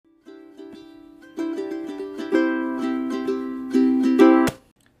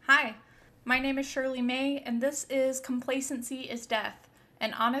My name is Shirley May, and this is Complacency is Death,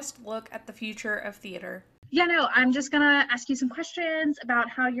 an honest look at the future of theater. Yeah, no, I'm just gonna ask you some questions about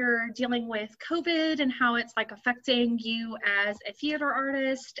how you're dealing with COVID and how it's like affecting you as a theater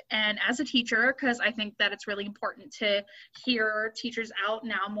artist and as a teacher, because I think that it's really important to hear teachers out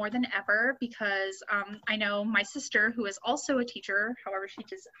now more than ever, because I know my sister, who is also a teacher, however, she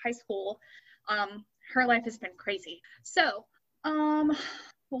teaches high school, her life has been crazy. So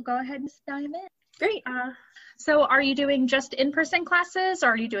we'll go ahead and dive in. Great. So are you doing just in-person classes, or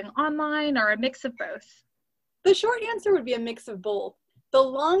are you doing online, or a mix of both? The short answer would be a mix of both. The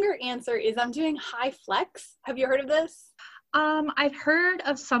longer answer is I'm doing high flex. Have you heard of this? I've heard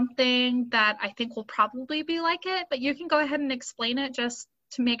of something that I think will probably be like it, but you can go ahead and explain it just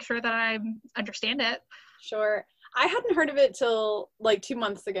to make sure that I understand it. Sure. I hadn't heard of it till like 2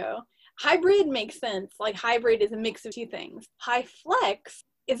 months ago. Hybrid makes sense. Like hybrid is a mix of two things. High flex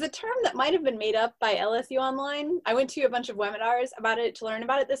is a term that might have been made up by LSU Online. I went to a bunch of webinars about it to learn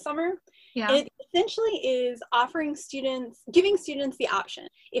about it this summer. Yeah. And it essentially is giving students the option.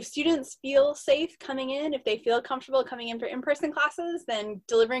 If students feel safe coming in, if they feel comfortable coming in for in-person classes, then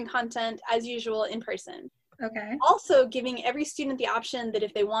delivering content as usual in person. Okay. Also giving every student the option that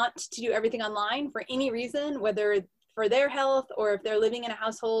if they want to do everything online for any reason, whether for their health or if they're living in a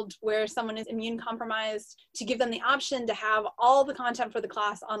household where someone is immune compromised, to give them the option to have all the content for the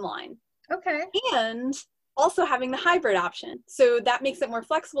class online. Okay. And also having the hybrid option. So that makes it more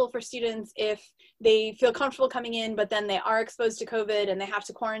flexible for students if they feel comfortable coming in, but then they are exposed to COVID and they have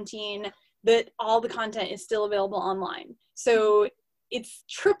to quarantine, that all the content is still available online. So it's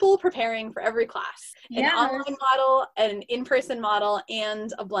triple preparing for every class. Yes. An online model, an in-person model,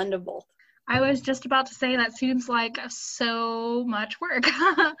 and a blend of both. I was just about to say that seems like so much work.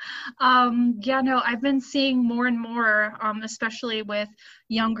 Yeah, no, I've been seeing more and more, especially with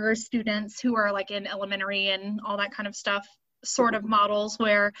younger students who are like in elementary and all that kind of stuff, sort of models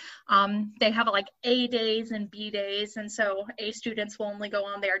where they have like A days and B days. And so A students will only go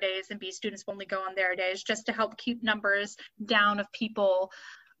on their days and B students will only go on their days, just to help keep numbers down of people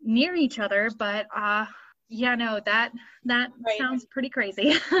near each other. But yeah, no, that Right. sounds pretty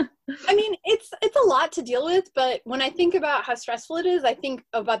crazy. I mean, it's a lot to deal with, but when I think about how stressful it is, I think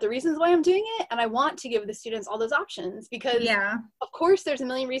about the reasons why I'm doing it, and I want to give the students all those options because, Yeah. of course, there's a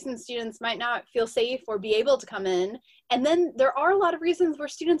million reasons students might not feel safe or be able to come in, and then there are a lot of reasons where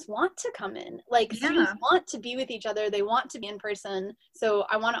students want to come in. Like, students want to be with each other, they want to be in person, so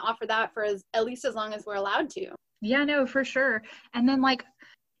I want to offer that for at least as long as we're allowed to. Yeah, no, for sure. And then, like,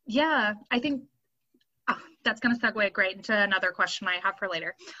 yeah, I think that's going to segue great into another question I have for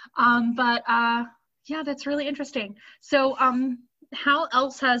later. But yeah, that's really interesting. So how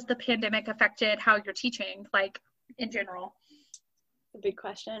else has the pandemic affected how you're teaching, like in general? A big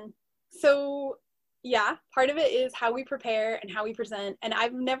question. So yeah, part of it is how we prepare and how we present. And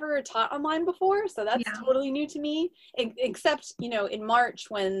I've never taught online before, so that's totally new to me, except, you know, in March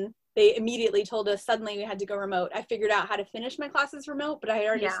when they immediately told us suddenly we had to go remote. I figured out how to finish my classes remote, but I had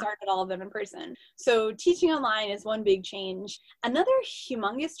already started all of them in person. So teaching online is one big change. Another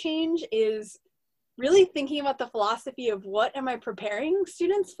humongous change is really thinking about the philosophy of what am I preparing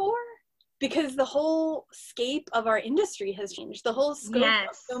students for? Because the whole scape of our industry has changed. The whole scope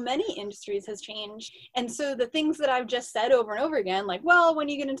of so many industries has changed. And so the things that I've just said over and over again, like, well, when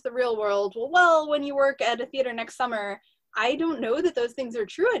you get into the real world, well, when you work at a theater next summer, I don't know that those things are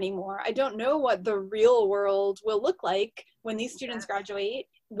true anymore. I don't know what the real world will look like when these students graduate,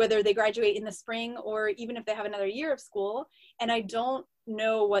 whether they graduate in the spring or even if they have another year of school. And I don't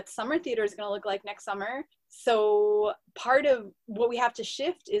know what summer theater is going to look like next summer. So part of what we have to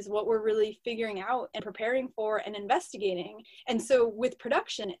shift is what we're really figuring out and preparing for and investigating. And so with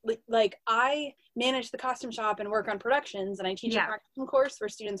production, like I manage the costume shop and work on productions, and I teach a practicum course where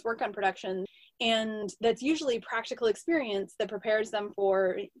students work on production. And that's usually practical experience that prepares them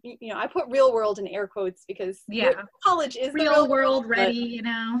for, you know, I put real world in air quotes because college is real the real world ready, you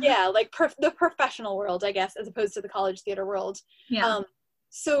know? Yeah, like the professional world, I guess, as opposed to the college theater world. Yeah.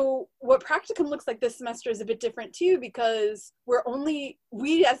 So what practicum looks like this semester is a bit different too, because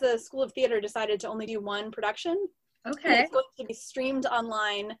we as a school of theater decided to only do one production. Okay. And it's going to be streamed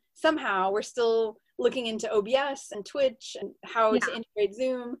online somehow. We're still looking into OBS and Twitch and how to integrate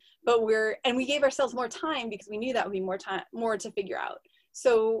Zoom, but we gave ourselves more time because we knew that would be more to figure out.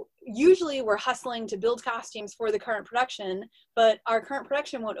 So usually we're hustling to build costumes for the current production, but our current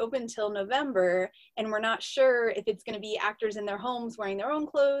production won't open till November, and we're not sure if it's going to be actors in their homes wearing their own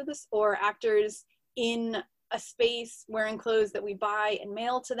clothes or actors in a space wearing clothes that we buy and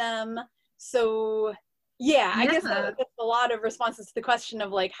mail to them. So Yeah, I guess Yeah. that's a lot of responses to the question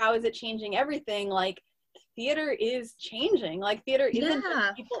of like, how is it changing everything? Like, theater is changing. Like, theater isn't just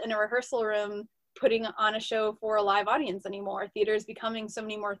Yeah. people in a rehearsal room putting on a show for a live audience anymore. Theater is becoming so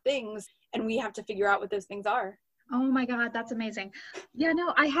many more things, and we have to figure out what those things are. Oh my God, that's amazing. Yeah,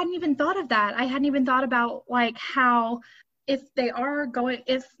 no, I hadn't even thought of that. I hadn't even thought about like how if they are going,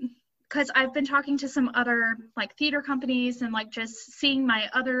 if, because I've been talking to some other like theater companies and like just seeing my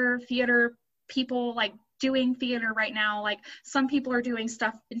other theater people like doing theater right now. Like some people are doing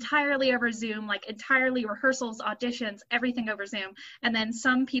stuff entirely over Zoom, like entirely rehearsals, auditions, everything over Zoom. And then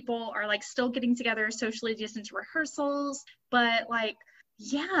some people are like still getting together socially distanced rehearsals, but like,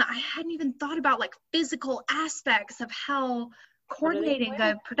 yeah, I hadn't even thought about like physical aspects of how coordinating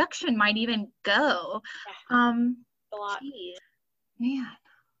a production might even go. Yeah, a lot. Geez, man,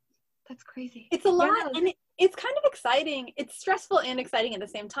 that's crazy. It's a lot, Yeah, no. and it's kind of exciting. It's stressful and exciting at the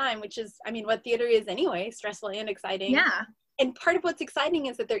same time, which is, I mean, what theater is anyway, stressful and exciting. Yeah. And part of what's exciting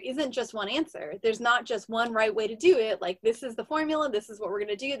is that there isn't just one answer. There's not just one right way to do it. Like, this is the formula, this is what we're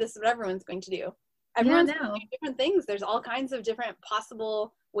going to do, this is what everyone's going to do. Everyone's going to do different things. There's all kinds of different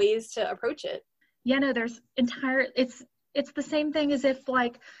possible ways to approach it. Yeah, no, there's it's the same thing as if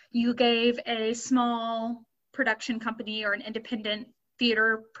like you gave a small production company or an independent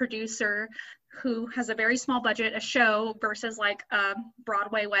theater producer who has a very small budget a show versus like a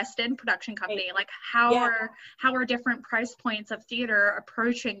Broadway West End production company. Like how are different price points of theater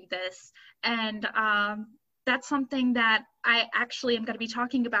approaching this? And that's something that I actually am going to be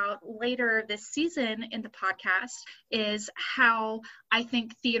talking about later this season in the podcast, is how I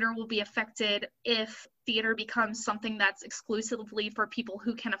think theater will be affected if theater becomes something that's exclusively for people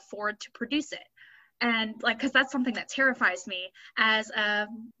who can afford to produce it. And like, because that's something that terrifies me as a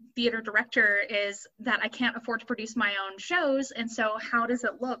theater director, is that I can't afford to produce my own shows. And so how does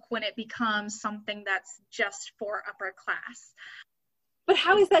it look when it becomes something that's just for upper class? But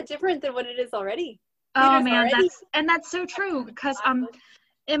how is that different than what it is already? Oh man, that's so true, because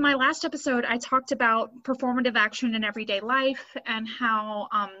in my last episode I talked about performative action in everyday life and how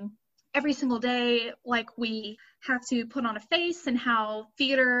every single day like we have to put on a face, and how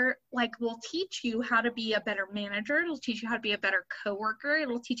theater like will teach you how to be a better manager, it'll teach you how to be a better coworker,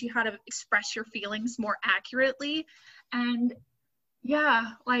 it'll teach you how to express your feelings more accurately. And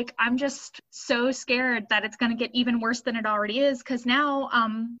yeah, like I'm just so scared that it's going to get even worse than it already is, because now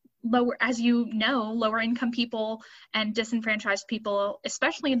lower income people and disenfranchised people,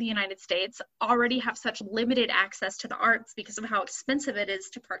 especially in the United States, already have such limited access to the arts because of how expensive it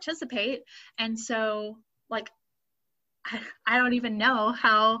is to participate. And so like I don't even know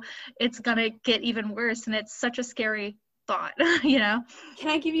how it's gonna get even worse, and it's such a scary thought. You know?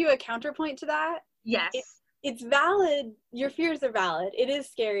 Can I give you a counterpoint to that? Yes. It's valid. Your fears are valid. It is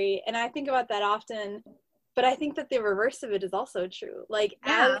scary, and I think about that often. But I think that the reverse of it is also true. Like,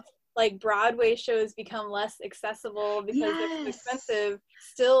 as like Broadway shows become less accessible because they're too expensive,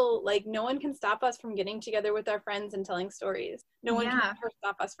 still like no one can stop us from getting together with our friends and telling stories. No one can ever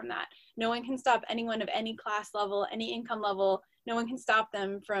stop us from that. No one can stop anyone of any class level, any income level. No one can stop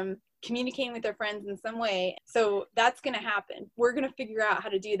them from communicating with their friends in some way. So that's going to happen. We're going to figure out how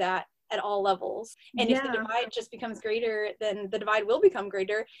to do that at all levels. And if the divide just becomes greater, then the divide will become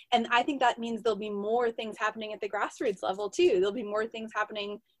greater. And I think that means there'll be more things happening at the grassroots level too. There'll be more things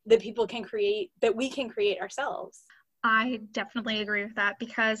happening that people can create, that we can create ourselves. I definitely agree with that,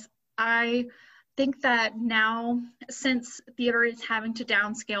 because I think that now, since theater is having to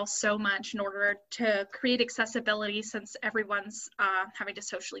downscale so much in order to create accessibility, since everyone's having to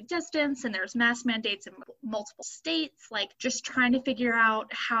socially distance and there's mask mandates in multiple states, like just trying to figure out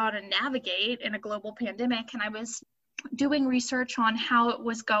how to navigate in a global pandemic. And I was doing research on how it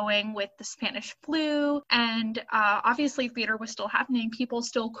was going with the Spanish flu, and obviously theater was still happening. People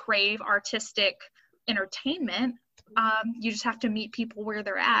still crave artistic entertainment. You just have to meet people where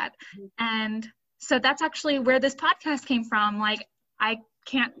they're at. And so that's actually where this podcast came from. Like, I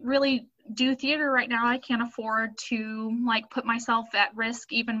can't really do theater right now. I can't afford to like put myself at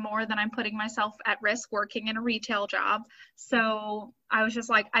risk even more than I'm putting myself at risk working in a retail job. So I was just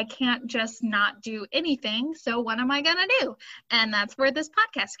like, I can't just not do anything. So what am I gonna do? And that's where this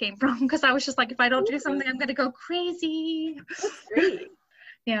podcast came from, because I was just like, if I don't do something, I'm gonna go crazy. That's great.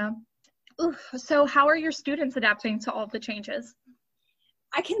 Yeah. Oof. So how are your students adapting to all the changes?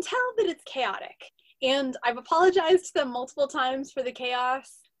 I can tell that it's chaotic, and I've apologized to them multiple times for the chaos,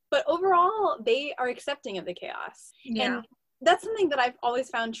 but overall they are accepting of the chaos. Yeah. And that's something that I've always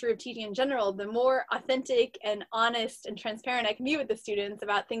found true of teaching in general. The more authentic and honest and transparent I can be with the students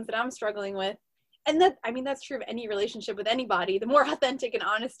about things that I'm struggling with, and that, I mean, that's true of any relationship with anybody. The more authentic and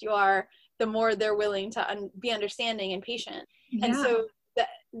honest you are, the more they're willing to be understanding and patient. Yeah. And so that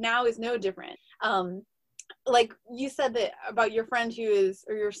now is no different. Like you said that about your friend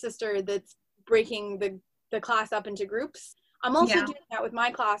or your sister that's breaking the class up into groups. I'm also doing that with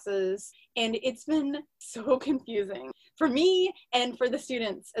my classes, and it's been so confusing for me and for the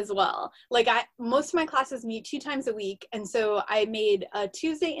students as well. Like most of my classes meet 2 times a week, and so I made a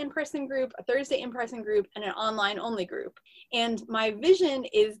Tuesday in-person group, a Thursday in-person group, and an online only group. And my vision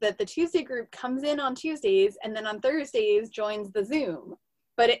is that the Tuesday group comes in on Tuesdays and then on Thursdays joins the Zoom.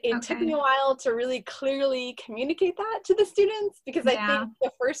 But it took me a while to really clearly communicate that to the students, because I think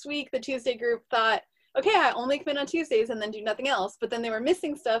the first week the Tuesday group thought, okay, I only come in on Tuesdays and then do nothing else. But then they were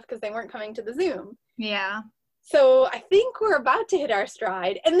missing stuff because they weren't coming to the Zoom. Yeah. So I think we're about to hit our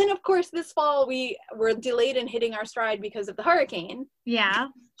stride. And then, of course, this fall we were delayed in hitting our stride because of the hurricane. Yeah.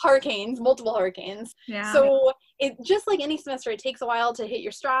 Multiple hurricanes. Yeah. So it just like any semester, it takes a while to hit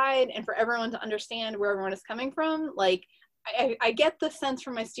your stride and for everyone to understand where everyone is coming from. Like, I get the sense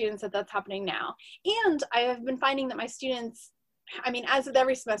from my students that that's happening now. And I have been finding that my students, I mean, as with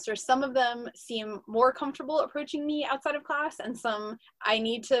every semester, some of them seem more comfortable approaching me outside of class, and some I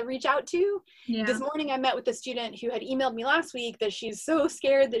need to reach out to. Yeah. This morning I met with a student who had emailed me last week that she's so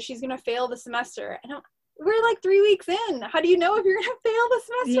scared that she's going to fail the semester. And we're like 3 weeks in. How do you know if you're going to fail the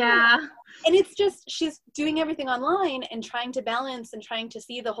semester? Yeah. And it's just, she's doing everything online and trying to balance and trying to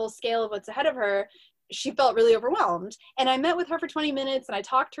see the whole scale of what's ahead of her. She felt really overwhelmed. And I met with her for 20 minutes and I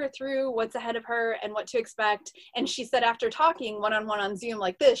talked her through what's ahead of her and what to expect. And she said, after talking one-on-one on Zoom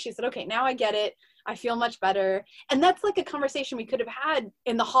like this, she said, okay, now I get it. I feel much better. And that's like a conversation we could have had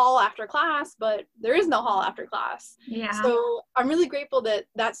in the hall after class, but there is no hall after class. Yeah. So I'm really grateful that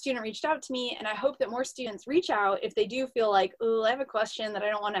that student reached out to me. And I hope that more students reach out if they do feel like, oh, I have a question that I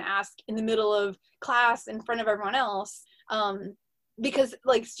don't want to ask in the middle of class in front of everyone else. Because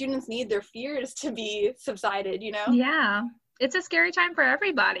like students need their fears to be subsided, you know? Yeah. It's a scary time for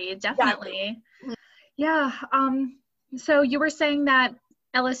everybody, definitely. Exactly. Yeah. So you were saying that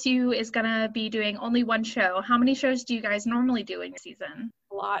LSU is going to be doing only one show. How many shows do you guys normally do in your season?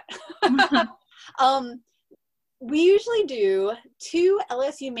 A lot. We usually do 2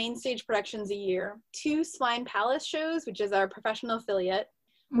 LSU main stage productions a year, 2 Swine Palace shows, which is our professional affiliate.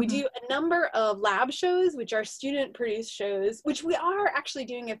 We do a number of lab shows, which are student-produced shows, which we are actually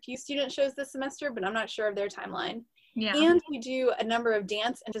doing a few student shows this semester, but I'm not sure of their timeline. Yeah. And we do a number of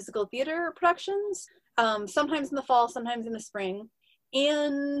dance and physical theater productions, sometimes in the fall, sometimes in the spring.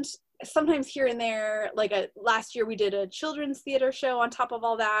 And sometimes here and there, like last year we did a children's theater show on top of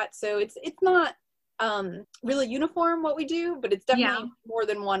all that. So it's not really uniform what we do, but it's definitely more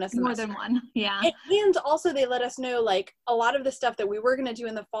than one a semester. More than one, yeah. And also they let us know, like, a lot of the stuff that we were going to do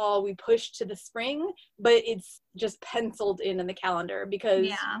in the fall, we pushed to the spring, but it's just penciled in the calendar because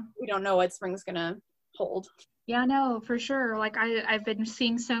we don't know what spring's going to hold. Yeah, no, for sure. Like I've been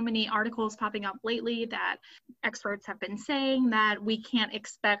seeing so many articles popping up lately that experts have been saying that we can't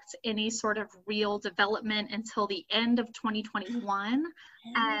expect any sort of real development until the end of 2021.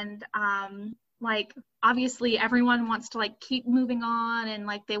 And like obviously everyone wants to like keep moving on and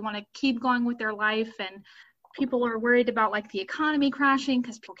like they want to keep going with their life, and people are worried about like the economy crashing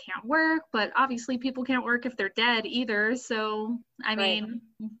because people can't work, but obviously people can't work if they're dead either. So I mean,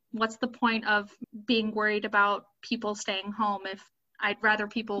 what's the point of being worried about people staying home if I'd rather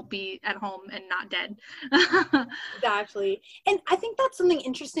people be at home and not dead? Exactly. And I think that's something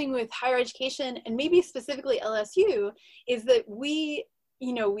interesting with higher education, and maybe specifically LSU, is that we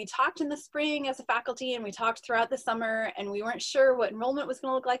talked in the spring as a faculty and we talked throughout the summer, and we weren't sure what enrollment was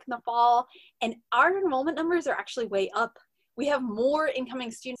going to look like in the fall. And our enrollment numbers are actually way up. We have more incoming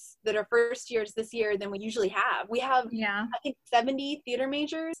students that are first years this year than we usually have. We have, I think, 70 theater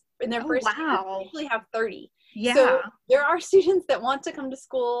majors in their first year. We usually have 30. Yeah. So there are students that want to come to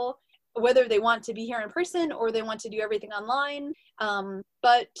school, whether they want to be here in person or they want to do everything online.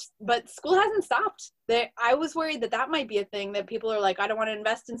 But school hasn't stopped. I was worried that might be a thing, that people are like, I don't want to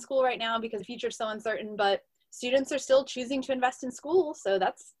invest in school right now because the future's so uncertain, but students are still choosing to invest in school. So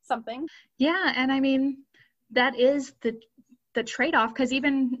that's something. Yeah. And I mean, that is the trade-off, because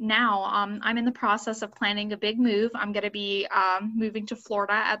even now I'm in the process of planning a big move. I'm going to be moving to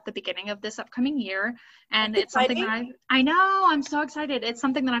Florida at the beginning of this upcoming year, and it's something that I know, I'm so excited. It's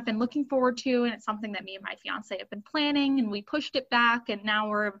something that I've been looking forward to, and it's something that me and my fiance have been planning, and we pushed it back, and now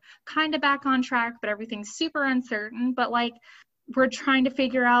we're kind of back on track, but everything's super uncertain. But like, we're trying to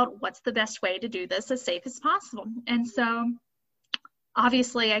figure out what's the best way to do this as safe as possible. And so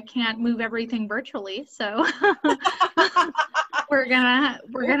obviously I can't move everything virtually, so we're gonna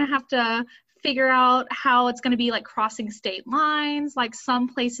have to figure out how it's going to be like crossing state lines. Like some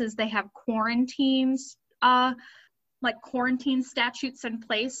places they have quarantines, like quarantine statutes in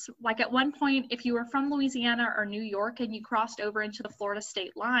place. Like at one point, if you were from Louisiana or New York and you crossed over into the Florida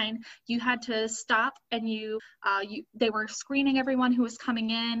state line, you had to stop and they were screening everyone who was coming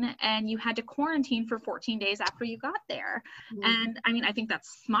in, and you had to quarantine for 14 days after you got there. And I mean, I think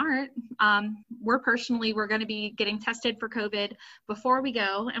that's smart. We're going to be getting tested for COVID before we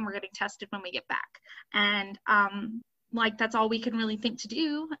go, and we're getting tested when we get back. And like, that's all we can really think to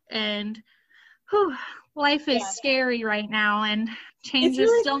do. And whew, life is scary right now, and changes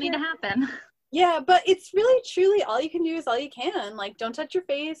really still need to happen. Yeah, but it's really truly all you can do is all you can. Like, don't touch your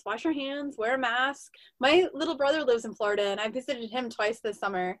face, wash your hands, wear a mask. My little brother lives in Florida, and I visited him twice this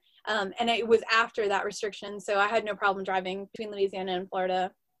summer, and it was after that restriction, so I had no problem driving between Louisiana and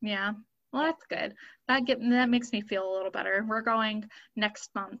Florida. Yeah, well, that's good. That makes me feel a little better. We're going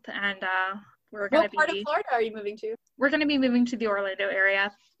next month, and we're going to be... What part of Florida are you moving to? We're going to be moving to the Orlando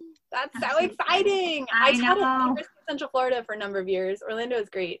area. That's so exciting. I taught at University of Central Florida for a number of years. Orlando is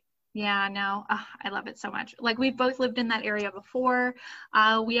great. Yeah, no, I love it so much. Like, we've both lived in that area before.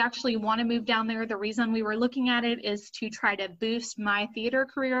 We actually want to move down there. The reason we were looking at it is to try to boost my theater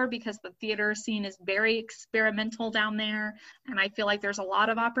career, because the theater scene is very experimental down there. And I feel like there's a lot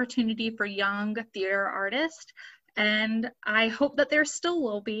of opportunity for young theater artists. And I hope that there still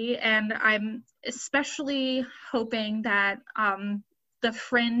will be. And I'm especially hoping that the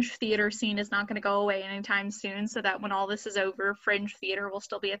fringe theater scene is not going to go away anytime soon, so that when all this is over, fringe theater will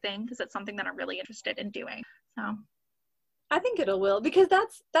still be a thing, because it's something that I'm really interested in doing. So I think it will, because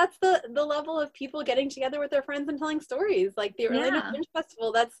that's the level of people getting together with their friends and telling stories. Like the Orlando Fringe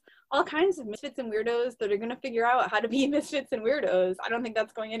Festival, that's all kinds of misfits and weirdos that are going to figure out how to be misfits and weirdos. I don't think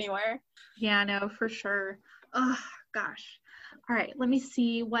that's going anywhere. Yeah, no, for sure. Oh, gosh. All right, let me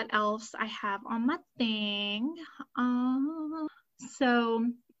see what else I have on my thing. So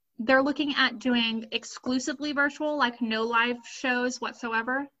they're looking at doing exclusively virtual, like no live shows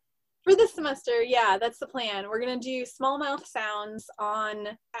whatsoever? For this semester, yeah, that's the plan. We're going to do small mouth sounds on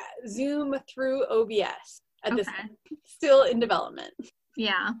Zoom through OBS at this point. Still in development.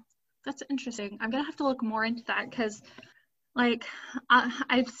 Yeah, that's interesting. I'm going to have to look more into that, because like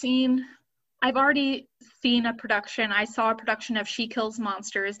I've already seen a production. I saw a production of She Kills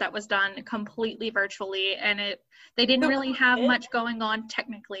Monsters that was done completely virtually, and they didn't really have much going on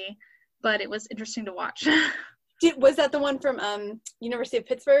technically, but it was interesting to watch. Was that the one from University of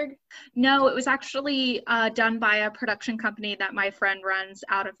Pittsburgh? No, it was actually done by a production company that my friend runs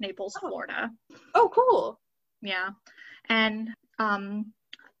out of Naples, Florida. Oh, cool. Yeah. And I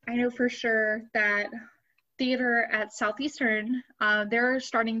know for sure that theater at Southeastern, they're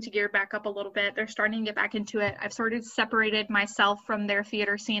starting to gear back up a little bit. They're starting to get back into it. I've sort of separated myself from their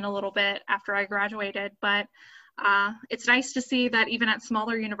theater scene a little bit after I graduated, but it's nice to see that even at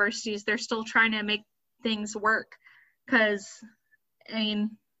smaller universities, they're still trying to make things work, because I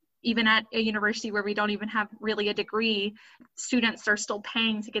mean, even at a university where we don't even have really a degree, students are still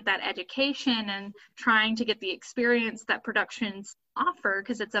paying to get that education and trying to get the experience that productions offer,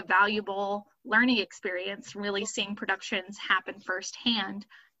 because it's a valuable learning experience, really seeing productions happen firsthand.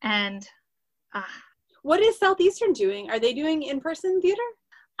 And what is Southeastern doing? Are they doing in-person theater?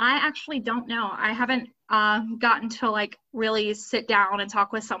 I actually don't know. I haven't gotten to like really sit down and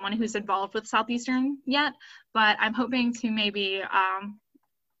talk with someone who's involved with Southeastern yet, but I'm hoping to maybe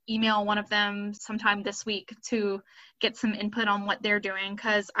email one of them sometime this week to get some input on what they're doing,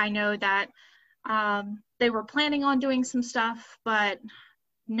 because I know that they were planning on doing some stuff, but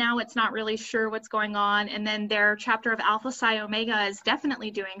now it's not really sure what's going on. And then their chapter of Alpha Psi Omega is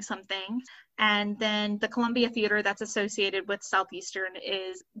definitely doing something. And then the Columbia Theater that's associated with Southeastern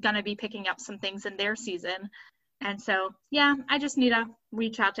is going to be picking up some things in their season. And so, yeah, I just need to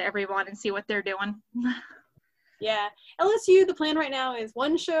reach out to everyone and see what they're doing. Yeah. LSU, the plan right now is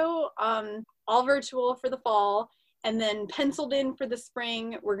one show, all virtual for the fall, and then penciled in for the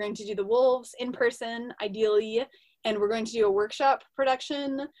spring, we're going to do the Wolves in person, ideally, and we're going to do a workshop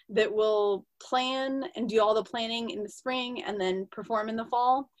production that will plan and do all the planning in the spring and then perform in the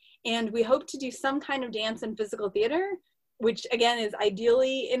fall. And we hope to do some kind of dance and physical theater, which again is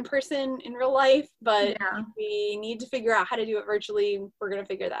ideally in person in real life, but if we need to figure out how to do it virtually, we're going to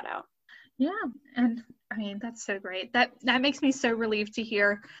figure that out. Yeah, and I mean, that's so great. That makes me so relieved to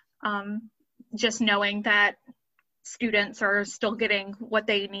hear, just knowing that students are still getting what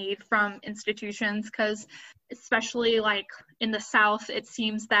they need from institutions, because especially like in the South, it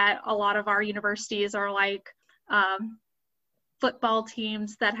seems that a lot of our universities are like football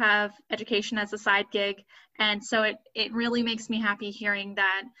teams that have education as a side gig. And so it really makes me happy hearing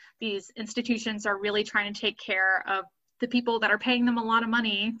that these institutions are really trying to take care of the people that are paying them a lot of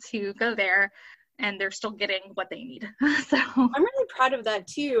money to go there, and they're still getting what they need. So I'm really proud of that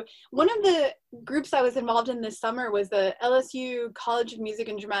too. One of the groups I was involved in this summer was the LSU College of Music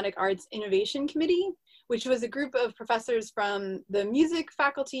and Dramatic Arts Innovation Committee, which was a group of professors from the music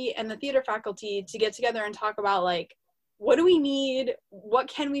faculty and the theater faculty to get together and talk about, like, what do we need? What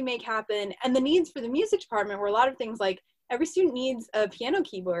can we make happen? And the needs for the music department were a lot of things like, every student needs a piano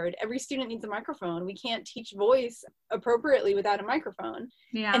keyboard. Every student needs a microphone. We can't teach voice appropriately without a microphone.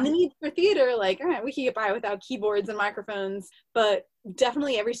 yeah. And the needs for theater, like, all right, we can get by without keyboards and microphones, but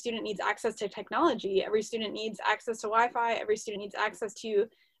definitely every student needs access to technology. Every student needs access to Wi-Fi. Every student needs access to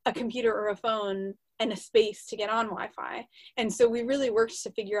a computer or a phone and a space to get on Wi-Fi. And so we really worked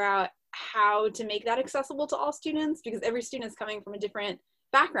to figure out how to make that accessible to all students, because every student is coming from a different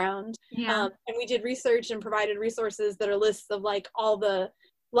background. Yeah. And we did research and provided resources that are lists of, like, all the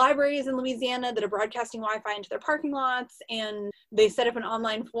libraries in Louisiana that are broadcasting Wi-Fi into their parking lots, and they set up an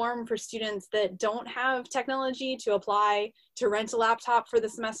online form for students that don't have technology to apply to rent a laptop for the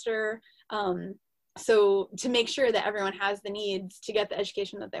semester. So to make sure that everyone has the needs to get the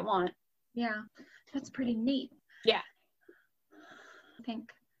education that they want. Yeah, that's pretty neat. Yeah. I think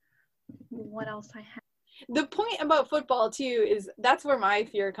what else I have. The point about football too is that's where my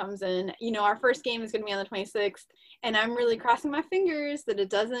fear comes in. You know, our first game is going to be on the 26th, and I'm really crossing my fingers that it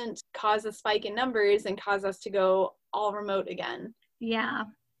doesn't cause a spike in numbers and cause us to go all remote again. Yeah,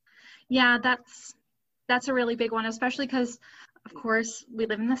 that's a really big one, especially because, of course, we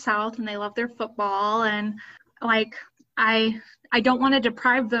live in the South and they love their football, and like I don't want to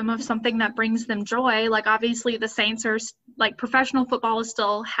deprive them of something that brings them joy. Like, obviously the Saints are, like, professional football is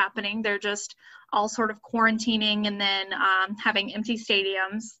still happening. They're just all sort of quarantining and then having empty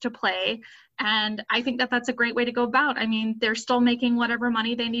stadiums to play. And I think that that's a great way to go about. I mean, they're still making whatever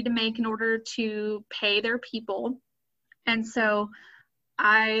money they need to make in order to pay their people. And so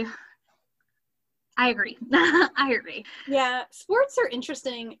I agree. I agree. Yeah, sports are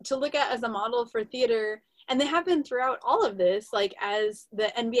interesting to look at as a model for theater, and they have been throughout all of this, like as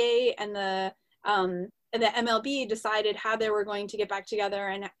the NBA and the MLB decided how they were going to get back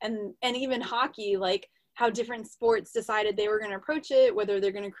together, and even hockey, like how different sports decided they were going to approach it, whether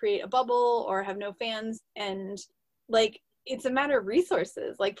they're going to create a bubble or have no fans. And like, it's a matter of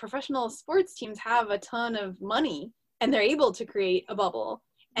resources. Like, professional sports teams have a ton of money and they're able to create a bubble.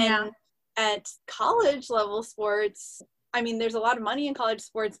 And at college level sports, I mean, there's a lot of money in college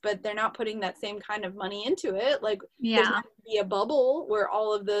sports, but they're not putting that same kind of money into it. Like, there's not going to be a bubble where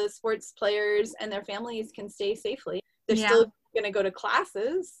all of the sports players and their families can stay safely. They're still going to go to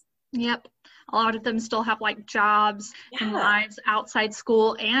classes. Yep. A lot of them still have, like, jobs and lives outside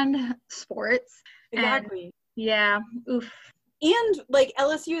school and sports. Exactly. And, oof. And, like,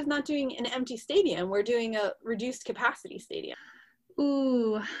 LSU is not doing an empty stadium. We're doing a reduced capacity stadium.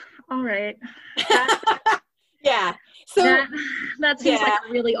 Ooh, all right. Yeah. So that seems like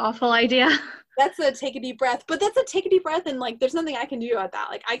a really awful idea. That's a take a deep breath, but that's a take a deep breath, and like, there's nothing I can do about that.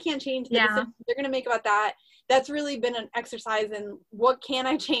 Like, I can't change the decision they're going to make about that. That's really been an exercise in what can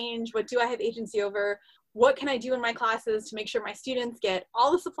I change? What do I have agency over? What can I do in my classes to make sure my students get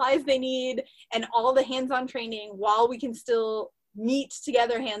all the supplies they need and all the hands-on training while we can still meet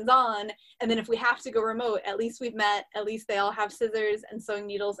together hands-on? And then if we have to go remote, at least we've met, at least they all have scissors and sewing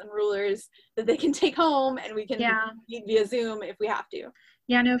needles and rulers that they can take home, and we can meet via Zoom if we have to.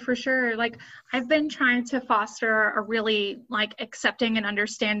 Yeah, no, for sure. Like, I've been trying to foster a really, like, accepting and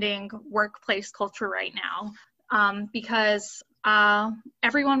understanding workplace culture right now, because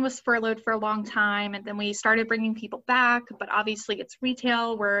everyone was furloughed for a long time, and then we started bringing people back, but obviously it's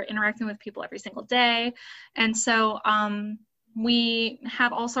retail. We're interacting with people every single day. And so we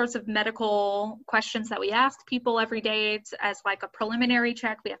have all sorts of medical questions that we ask people every day. It's as like a preliminary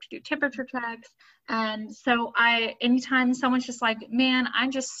check. We have to do temperature checks. And so anytime someone's just like, man,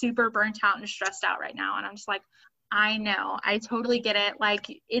 I'm just super burnt out and stressed out right now. And I'm just like, I know, I totally get it. Like,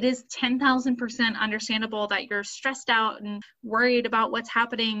 it is 10,000% understandable that you're stressed out and worried about what's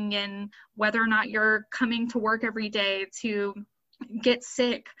happening and whether or not you're coming to work every day to get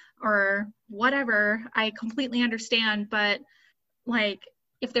sick or whatever. I completely understand, but like,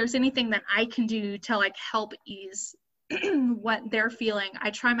 if there's anything that I can do to like help ease what they're feeling, I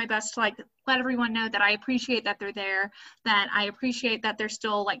try my best to like let everyone know that I appreciate that they're there, that I appreciate that they're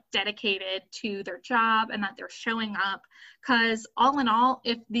still like dedicated to their job and that they're showing up. Because all in all,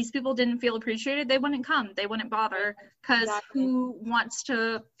 if these people didn't feel appreciated, they wouldn't come, they wouldn't bother. Because who wants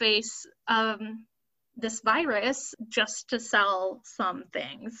to face this virus just to sell some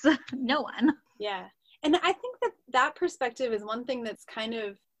things. No one. Yeah. And I think that perspective is one thing that's kind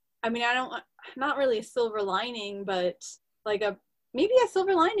of, I mean, not really a silver lining, but like maybe a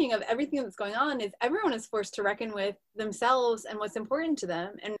silver lining of everything that's going on is everyone is forced to reckon with themselves and what's important to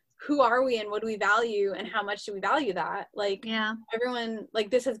them, and who are we and what do we value and how much do we value that? Like, yeah, everyone, like,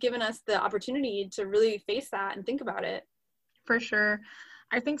 this has given us the opportunity to really face that and think about it. For sure.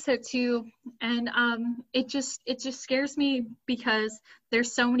 I think so too. And it just scares me because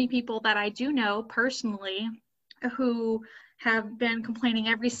there's so many people that I do know personally who have been complaining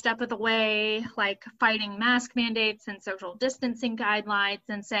every step of the way, like fighting mask mandates and social distancing guidelines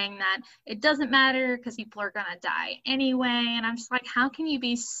and saying that it doesn't matter because people are going to die anyway. And I'm just like, how can you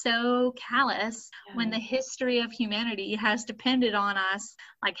be so callous when the history of humanity has depended on us,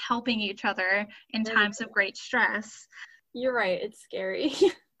 like helping each other in times of great stress? You're right. It's scary.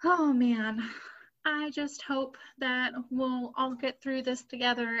 Oh man, I just hope that we'll all get through this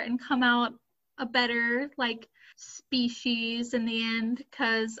together and come out a better, like, species in the end,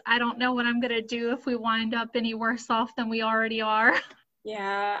 because I don't know what I'm going to do if we wind up any worse off than we already are.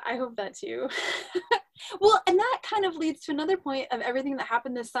 Yeah, I hope that too. Well, and that kind of leads to another point of everything that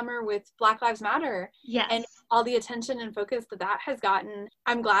happened this summer with Black Lives Matter. Yes. And all the attention and focus that has gotten.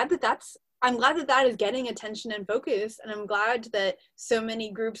 I'm glad that is getting attention and focus, and I'm glad that so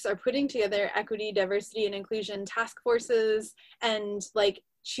many groups are putting together equity, diversity, and inclusion task forces, and like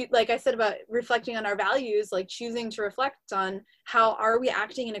I said about reflecting on our values, like choosing to reflect on how are we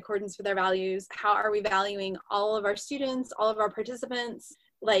acting in accordance with our values, how are we valuing all of our students, all of our participants,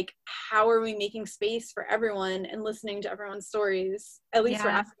 like how are we making space for everyone and listening to everyone's stories, at least we're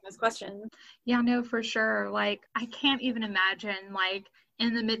asking those questions. Yeah, no, for sure. Like, I can't even imagine, like,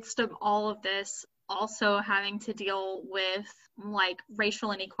 in the midst of all of this, also having to deal with like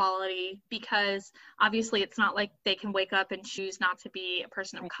racial inequality, because obviously it's not like they can wake up and choose not to be a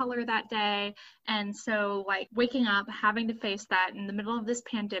person of color that day. And so like waking up, having to face that in the middle of this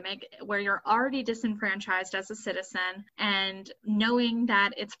pandemic where you're already disenfranchised as a citizen, and knowing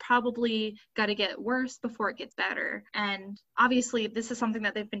that it's probably got to get worse before it gets better. And obviously this is something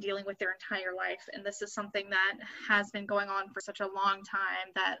that they've been dealing with their entire life, and this is something that has been going on for such a long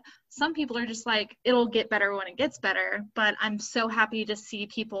time that some people are just like, it'll get better when it gets better. But I'm so happy to see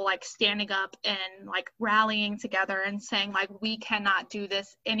people like standing up and like rallying together and saying like, we cannot do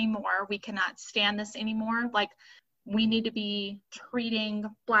this anymore. We cannot stand this anymore. Like, we need to be treating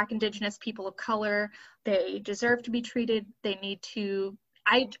Black, Indigenous people of color. They deserve to be treated. They need to,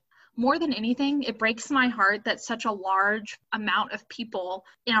 more than anything, it breaks my heart that such a large amount of people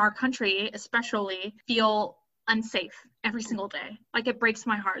in our country, especially, feel unsafe every single day. Like, it breaks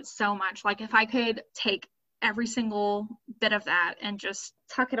my heart so much. Like, if I could take every single bit of that and just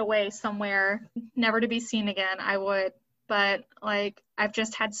tuck it away somewhere, never to be seen again, I would. But like, I've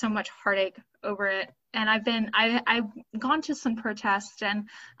just had so much heartache over it. And I've gone to some protests, and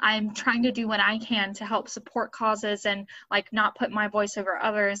I'm trying to do what I can to help support causes and like not put my voice over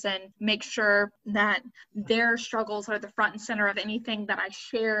others, and make sure that their struggles are the front and center of anything that I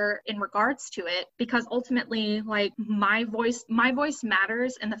share in regards to it. Because ultimately, like, my voice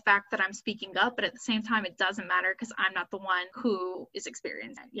matters in the fact that I'm speaking up, but at the same time, it doesn't matter because I'm not the one who is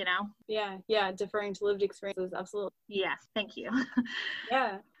experiencing it, you know? Yeah, deferring to lived experiences, absolutely. Yes, thank you.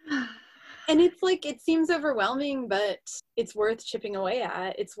 Yeah. And it's like, it seems overwhelming, but it's worth chipping away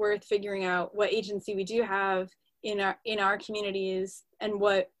at. It's worth figuring out what agency we do have in our communities and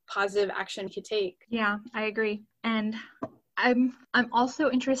what positive action we could take. Yeah, I agree. And I'm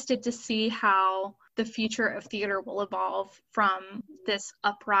also interested to see how the future of theater will evolve from this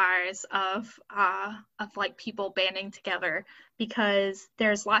uprise of like people banding together, because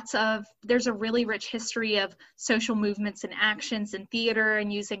there's a really rich history of social movements and actions in theater,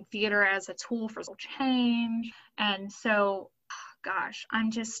 and using theater as a tool for social change. And so, gosh,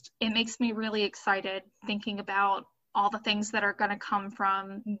 it makes me really excited thinking about all the things that are going to come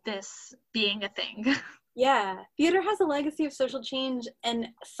from this being a thing. Yeah, theater has a legacy of social change, and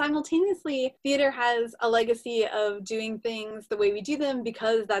simultaneously, theater has a legacy of doing things the way we do them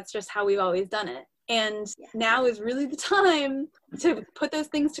because that's just how we've always done it. And now is really the time to put those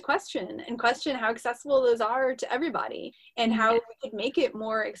things to question, and question how accessible those are to everybody, and how we could make it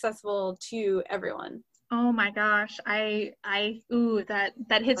more accessible to everyone. Oh my gosh,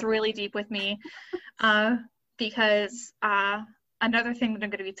 that hits really deep with me, because another thing that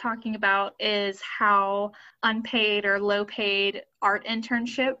I'm going to be talking about is how unpaid or low paid art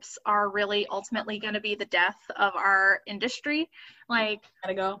internships are really ultimately going to be the death of our industry. Like,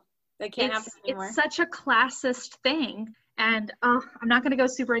 gotta go. That can't happen anymore. It's such a classist thing. And I'm not going to go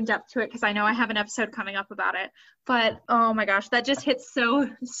super in depth to it because I know I have an episode coming up about it. But oh my gosh, that just hits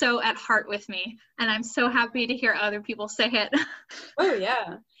so at heart with me. And I'm so happy to hear other people say it. Oh,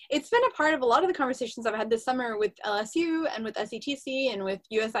 yeah. It's been a part of a lot of the conversations I've had this summer with LSU and with SETC and with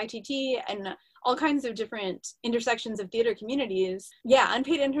USITT and all kinds of different intersections of theater communities. Yeah,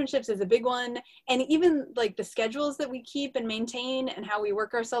 unpaid internships is a big one. And even like the schedules that we keep and maintain and how we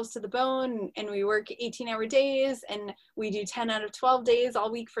work ourselves to the bone, and we work 18-hour days and we do 10 out of 12 days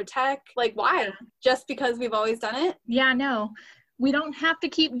all week for tech. Like, why? Just because we've always done it? Yeah, no. We don't have to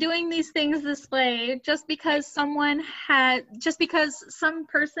keep doing these things this way just because some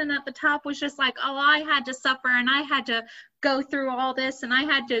person at the top was just like, oh, I had to suffer and I had to go through all this and I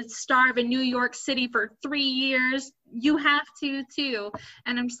had to starve in New York City for 3 years. You have to too.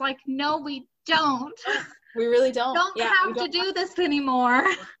 And I'm just like, no, we don't. We really don't. We don't have to do this anymore.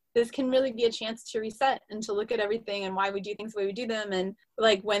 This can really be a chance to reset and to look at everything and why we do things the way we do them. And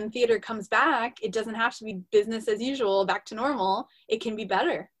like when theater comes back, it doesn't have to be business as usual, back to normal. It can be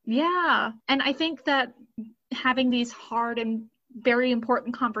better. Yeah. And I think that having these hard and very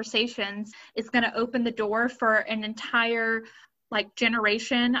important conversations is going to open the door for an entire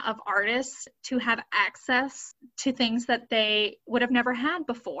generation of artists to have access to things that they would have never had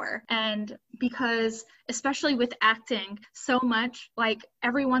before. And because especially with acting, so much,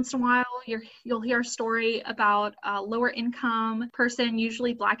 every once in a while you'll hear a story about a lower income person,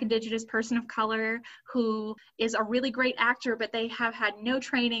 usually Black, Indigenous person of color, who is a really great actor, but they have had no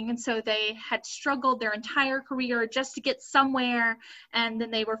training, and so they had struggled their entire career just to get somewhere, and then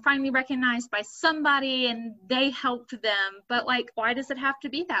they were finally recognized by somebody and they helped them. But why does it have to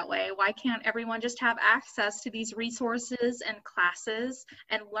be that way? Why can't everyone just have access to these resources and classes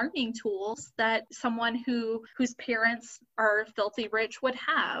and learning tools that someone whose parents are filthy rich would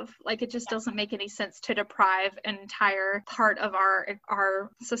have? It just doesn't make any sense to deprive an entire part of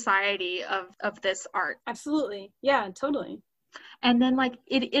our society of this art. Absolutely. Yeah, totally. And then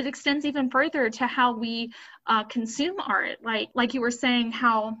it extends even further to how we consume art. Like you were saying,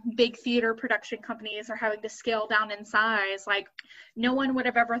 how big theater production companies are having to scale down in size. No one would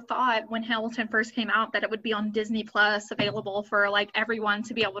have ever thought when Hamilton first came out that it would be on Disney Plus, available for everyone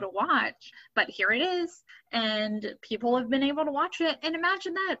to be able to watch. But here it is, and people have been able to watch it. And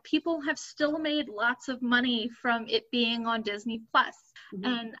imagine that people have still made lots of money from it being on Disney Plus. Mm-hmm.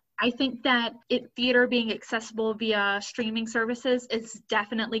 And I think that theater being accessible via streaming services is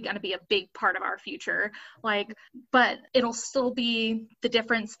definitely going to be a big part of our future. But it'll still be the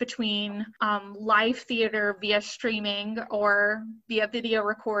difference between live theater via streaming or via video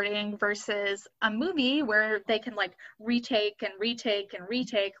recording versus a movie where they can retake and retake and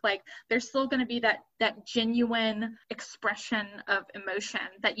retake. There's still going to be that genuine expression of emotion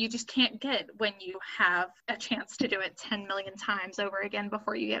that you just can't get when you have a chance to do it 10 million times over again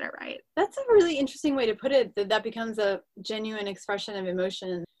before you get it right. That's a really interesting way to put it, that becomes a genuine expression of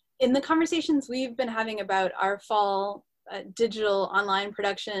emotion. In the conversations we've been having about our fall digital online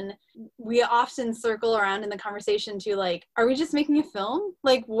production, we often circle around in the conversation to are we just making a film?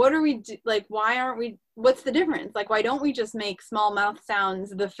 What are we why aren't we, what's the difference? Why don't we just make Small Mouth Sounds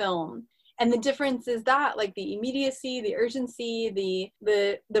the film? And the difference is that the immediacy, the urgency,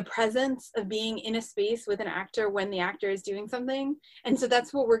 the presence of being in a space with an actor when the actor is doing something. And so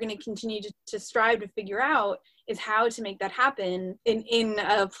that's what we're going to continue to strive to figure out, is how to make that happen in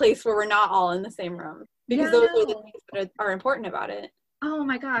a place where we're not all in the same room. Because those are the things that are important about it. Oh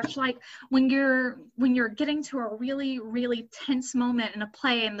my gosh, when you're getting to a really, really tense moment in a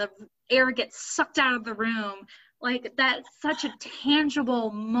play and the air gets sucked out of the room, that's such a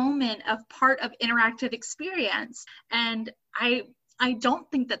tangible moment of part of interactive experience. And I don't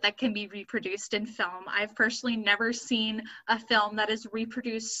think that can be reproduced in film. I've personally never seen a film that has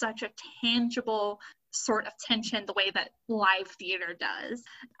reproduced such a tangible sort of tension the way that live theater does.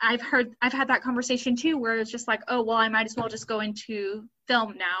 I've had that conversation too, where it's just oh, well, I might as well just go into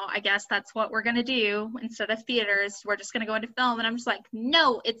film now. I guess that's what we're going to do. Instead of theaters, we're just going to go into film. And I'm just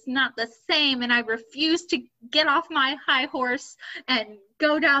no, it's not the same. And I refuse to get off my high horse and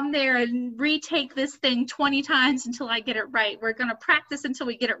go down there and retake this thing 20 times until I get it right. We're going to practice until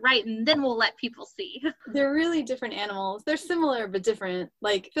we get it right, and then we'll let people see. They're really different animals. They're similar but different.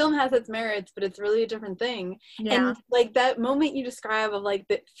 Film has its merits, but it's really a different thing. Yeah. And that moment you describe of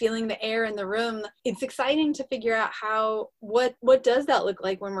feeling the air in the room, it's exciting to figure out what does that that look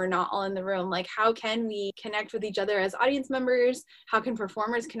like when we're not all in the room? Like, how can we connect with each other as audience members? How can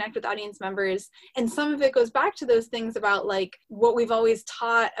performers connect with audience members? And some of it goes back to those things about like what we've always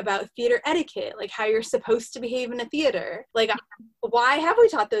taught about theater etiquette, like how you're supposed to behave in a theater. Like, why have we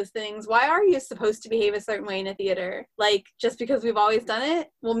taught those things? Why are you supposed to behave a certain way in a theater? Like, just because we've always done it?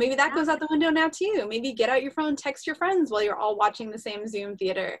 Well, maybe that goes out the window now too. Maybe get out your phone, text your friends while you're all watching the same Zoom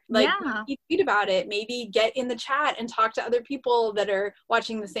theater. Like, tweet about it. Maybe get in the chat and talk to other people that are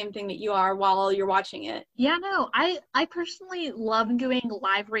watching the same thing that you are while you're watching it. Yeah, no, I personally love doing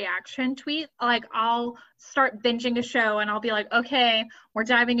live reaction tweets. Like, I'll start binging a show and I'll be like, okay, we're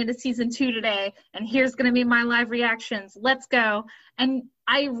diving into season 2 today, and here's going to be my live reactions. Let's go. And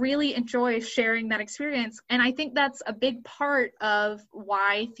I really enjoy sharing that experience. And I think that's a big part of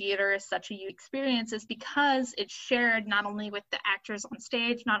why theater is such a unique experience, is because it's shared not only with the actors on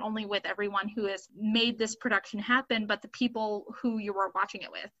stage, not only with everyone who has made this production happen, but the people who you are watching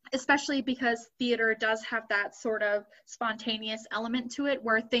it with. Especially because theater does have that sort of spontaneous element to it,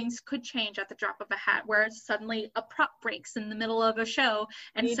 where things could change at the drop of a hat, where suddenly a prop breaks in the middle of a show,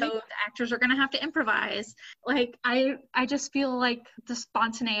 and so the actors are going to have to improvise. Like, I just feel like the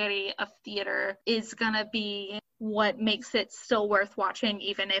spontaneity of theater is going to be what makes it still worth watching,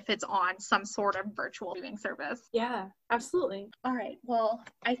 even if it's on some sort of virtual viewing service. Yeah, absolutely. All right. Well,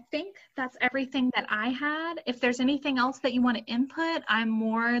 I think that's everything that I had. If there's anything else that you want to input, I'm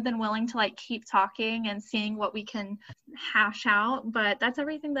more than willing to like keep talking and seeing what we can hash out, but that's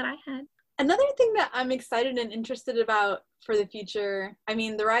everything that I had. Another thing that I'm excited and interested about for the future, I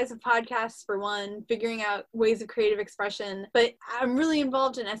mean, the rise of podcasts for one, figuring out ways of creative expression, but I'm really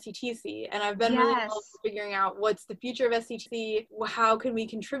involved in SCTC, and I've been really involved in figuring out what's the future of SCTC, how can we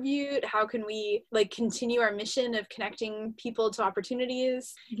contribute, how can we like continue our mission of connecting people to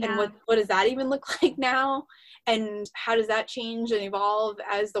opportunities, and what does that even look like now, and how does that change and evolve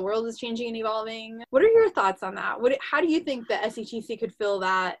as the world is changing and evolving? What are your thoughts on that? How do you think that SCTC could fill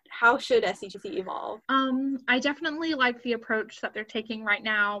that? How should SCTC evolve? I definitely like the approach that they're taking right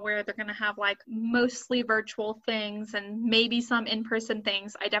now, where they're going to have like mostly virtual things and maybe some in-person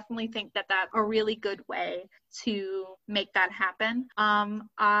things. I definitely think that that's a really good way to make that happen.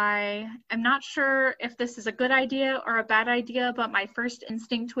 I am not sure if this is a good idea or a bad idea, but my first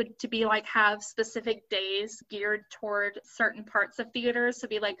instinct would to be like have specific days geared toward certain parts of theater. So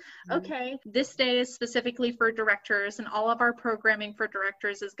be like, okay, this day is specifically for directors, and all of our programming for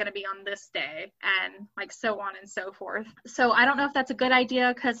directors is going to be on this day, and like so on and so forth. So I don't know if that's a good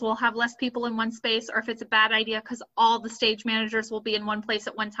idea because we'll have less people in one space, or if it's a bad idea because all the stage managers will be in one place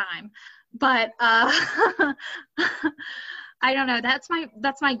at one time. But I don't know. That's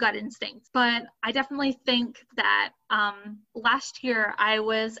my gut instinct. But I definitely think that last year I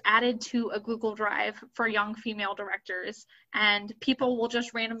was added to a Google Drive for young female directors, and people will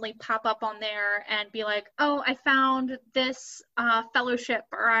just randomly pop up on there and be like, oh, I found this fellowship,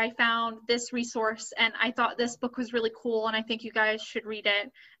 or I found this resource, and I thought this book was really cool, and I think you guys should read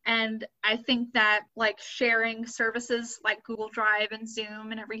it. And I think that like sharing services like Google Drive and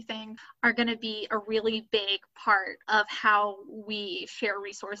Zoom and everything are going to be a really big part of how we share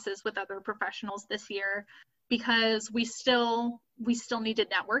resources with other professionals this year, because we still need to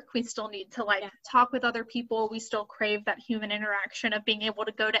network. We still need to like talk with other people. We still crave that human interaction of being able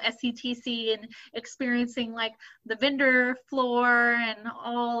to go to SCTC and experiencing like the vendor floor and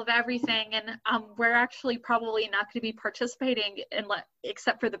all of everything. And we're actually probably not going to be participating in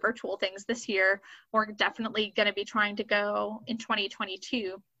except for the virtual things this year. We're definitely going to be trying to go in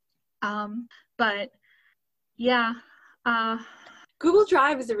 2022. But yeah. Google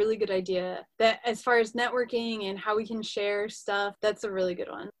Drive is a really good idea. That as far as networking and how we can share stuff, that's a really good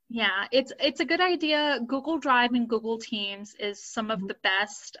one. Yeah, it's a good idea. Google Drive and Google Teams is some of the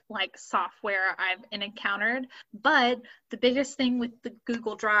best like software I've encountered. But the biggest thing with the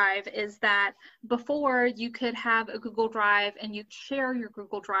Google Drive is that before you could have a Google Drive and you'd share your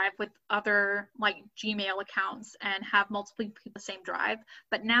Google Drive with other like Gmail accounts and have multiple people in the same drive.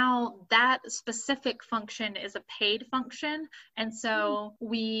 But now that specific function is a paid function. And so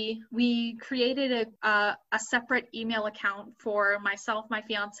we created a separate email account for myself, my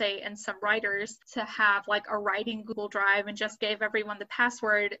fiance, and some writers to have like a writing Google Drive, and just gave everyone the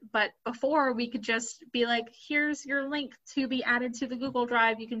password. But before, we could just be like, here's your link to be added to the Google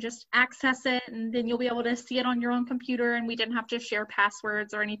Drive. You can just access it, and then you'll be able to see it on your own computer, and we didn't have to share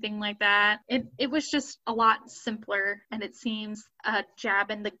passwords or anything like that. It was just a lot simpler, and it seems a jab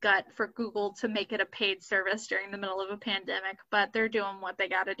in the gut for Google to make it a paid service during the middle of a pandemic, but they're doing what they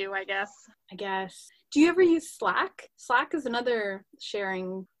got to do, I guess. Do you ever use Slack? Slack is another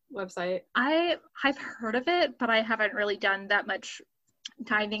sharing website. I've heard of it, but I haven't really done that much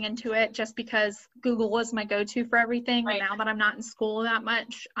diving into it just because Google was my go-to for everything. Right. And now that I'm not in school that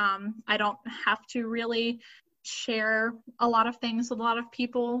much, I don't have to really share a lot of things with a lot of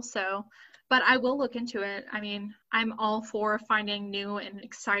people. So, but I will look into it. I mean, I'm all for finding new and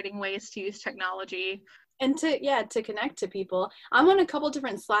exciting ways to use technology. And to connect to people. I'm on a couple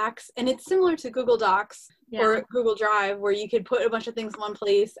different Slacks, and it's similar to Google Docs or Google Drive, where you could put a bunch of things in one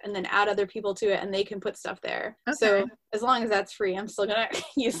place and then add other people to it, and they can put stuff there. Okay. So as long as that's free, I'm still gonna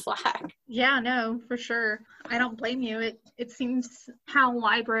use Slack. Yeah, no, for sure. I don't blame you. It seems how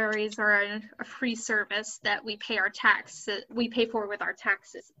libraries are a free service that we pay for with our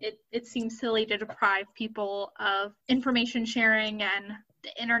taxes. It seems silly to deprive people of information sharing and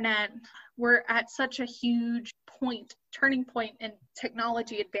the internet. We're at such a huge turning point in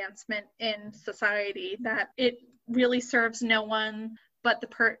technology advancement in society that it really serves no one but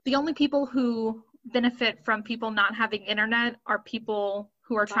the only people who benefit from people not having internet are people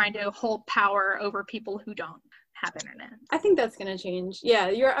who are trying to hold power over people who don't have internet. I think that's going to change. Yeah,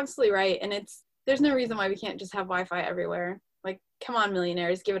 you're absolutely right. And there's no reason why we can't just have Wi-Fi everywhere. Like, come on,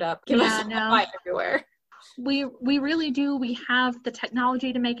 millionaires, give it up. Give us Wi-Fi everywhere. We really do. We have the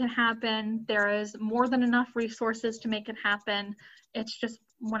technology to make it happen. There is more than enough resources to make it happen. It's just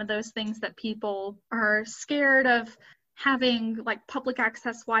one of those things that people are scared of having, like public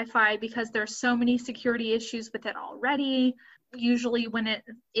access Wi-Fi, because there's so many security issues with it already. Usually when it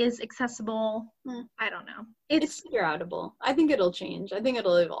is accessible, I don't know. It's figure-outable. I think it'll change. I think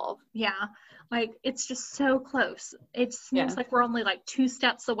it'll evolve. Yeah. Like, it's just so close. It seems like we're only like 2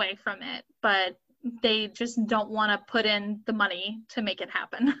 steps away from it, but they just don't want to put in the money to make it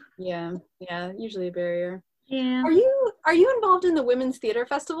happen. Yeah, usually a barrier. Yeah. Are you involved in the Women's Theater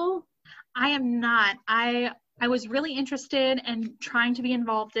Festival? I am not. I was really interested in trying to be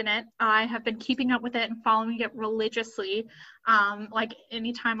involved in it. I have been keeping up with it and following it religiously. Like,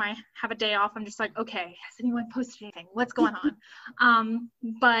 anytime I have a day off, I'm just like, okay, has anyone posted anything? What's going on?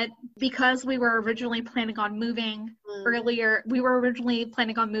 But because we were originally planning on moving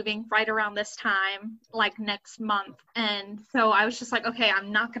right around this time, like next month. And so I was just like, okay,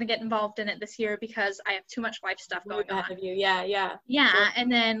 I'm not going to get involved in it this year because I have too much life stuff going on. Yeah. Sure.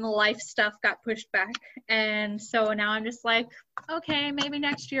 And then life stuff got pushed back. And so now I'm just like, okay, maybe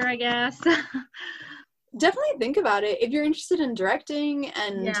next year, I guess. Definitely think about it. If you're interested in directing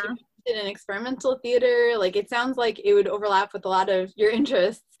and interested in experimental theater, like, it sounds like it would overlap with a lot of your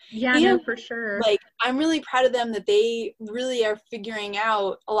interests. Yeah, no, for sure. Like, I'm really proud of them that they really are figuring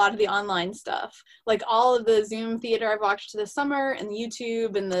out a lot of the online stuff. Like, all of the Zoom theater I've watched this summer and the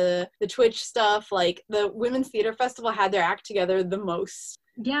YouTube and the Twitch stuff, like, the Women's Theater Festival had their act together the most.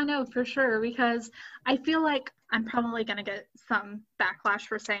 Yeah, no, for sure, because I feel like I'm probably going to get some backlash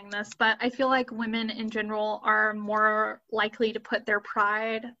for saying this, but I feel like women in general are more likely to put their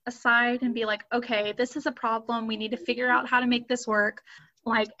pride aside and be like, okay, this is a problem. We need to figure out how to make this work.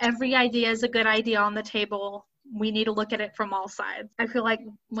 Like, every idea is a good idea on the table. We need to look at it from all sides. I feel like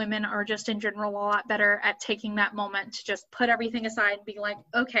women are just in general a lot better at taking that moment to just put everything aside and be like,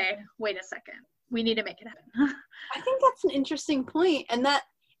 okay, wait a second. We need to make it happen. I think that's an interesting point, and that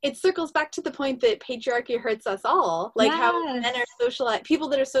it circles back to the point that patriarchy hurts us all. Like, how men are socialized, people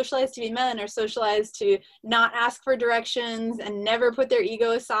that are socialized to be men are socialized to not ask for directions and never put their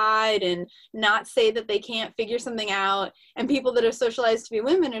ego aside and not say that they can't figure something out. And people that are socialized to be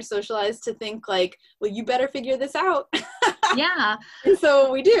women are socialized to think like, well, you better figure this out. Yeah. And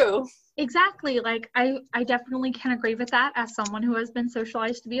so we do. Exactly. Like, I definitely can agree with that as someone who has been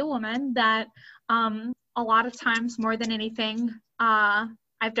socialized to be a woman, that a lot of times, more than anything,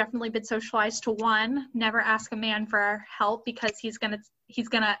 I've definitely been socialized to never ask a man for help because he's gonna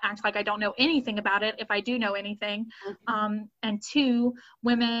act like I don't know anything about it if I do know anything. And 2,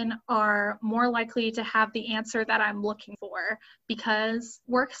 women are more likely to have the answer that I'm looking for, because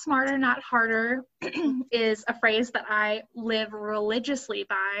work smarter, not harder is a phrase that I live religiously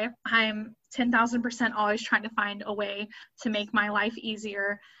by. I'm 10,000% always trying to find a way to make my life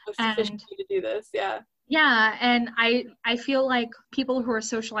easier. And to do this, Yeah, and I feel like people who are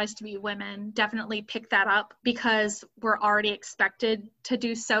socialized to be women definitely pick that up because we're already expected to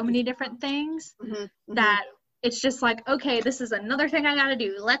do so many different things that it's just like, okay, this is another thing I gotta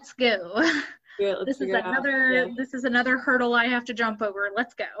do. Let's go. This is another hurdle I have to jump over.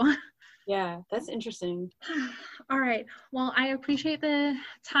 Let's go. Yeah, that's interesting. All right. Well, I appreciate the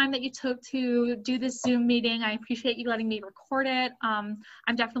time that you took to do this Zoom meeting. I appreciate you letting me record it. I'm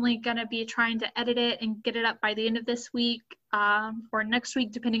definitely going to be trying to edit it and get it up by the end of this week. or next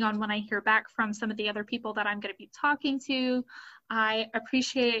week, depending on when I hear back from some of the other people that I'm going to be talking to. I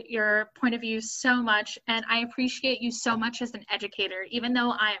appreciate your point of view so much, and I appreciate you so much as an educator. Even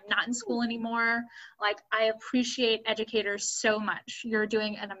though I am not in school anymore, like, I appreciate educators so much. You're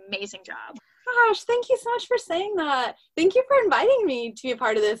doing an amazing job. Gosh, thank you so much for saying that. Thank you for inviting me to be a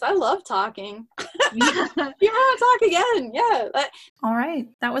part of this. I love talking. You want to talk again? Yeah. All right.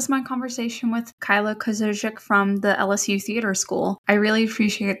 That was my conversation with Kyla Kazuschyk from the LSU Theater School. I really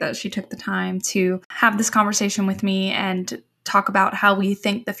appreciate that she took the time to have this conversation with me and talk about how we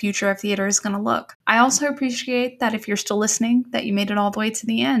think the future of theater is going to look. I also appreciate that if you're still listening, that you made it all the way to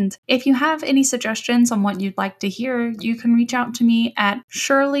the end. If you have any suggestions on what you'd like to hear, you can reach out to me at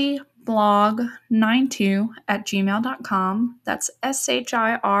shirleyblog92@gmail.com. That's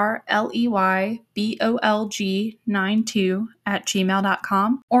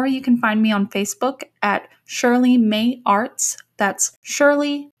SHIRLEYBOLG92@gmail.com. Or you can find me on Facebook at Shirley May Arts. That's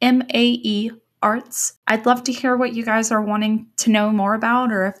Shirley MAE Arts. I'd love to hear what you guys are wanting to know more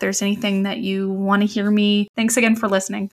about, or if there's anything that you want to hear me. Thanks again for listening.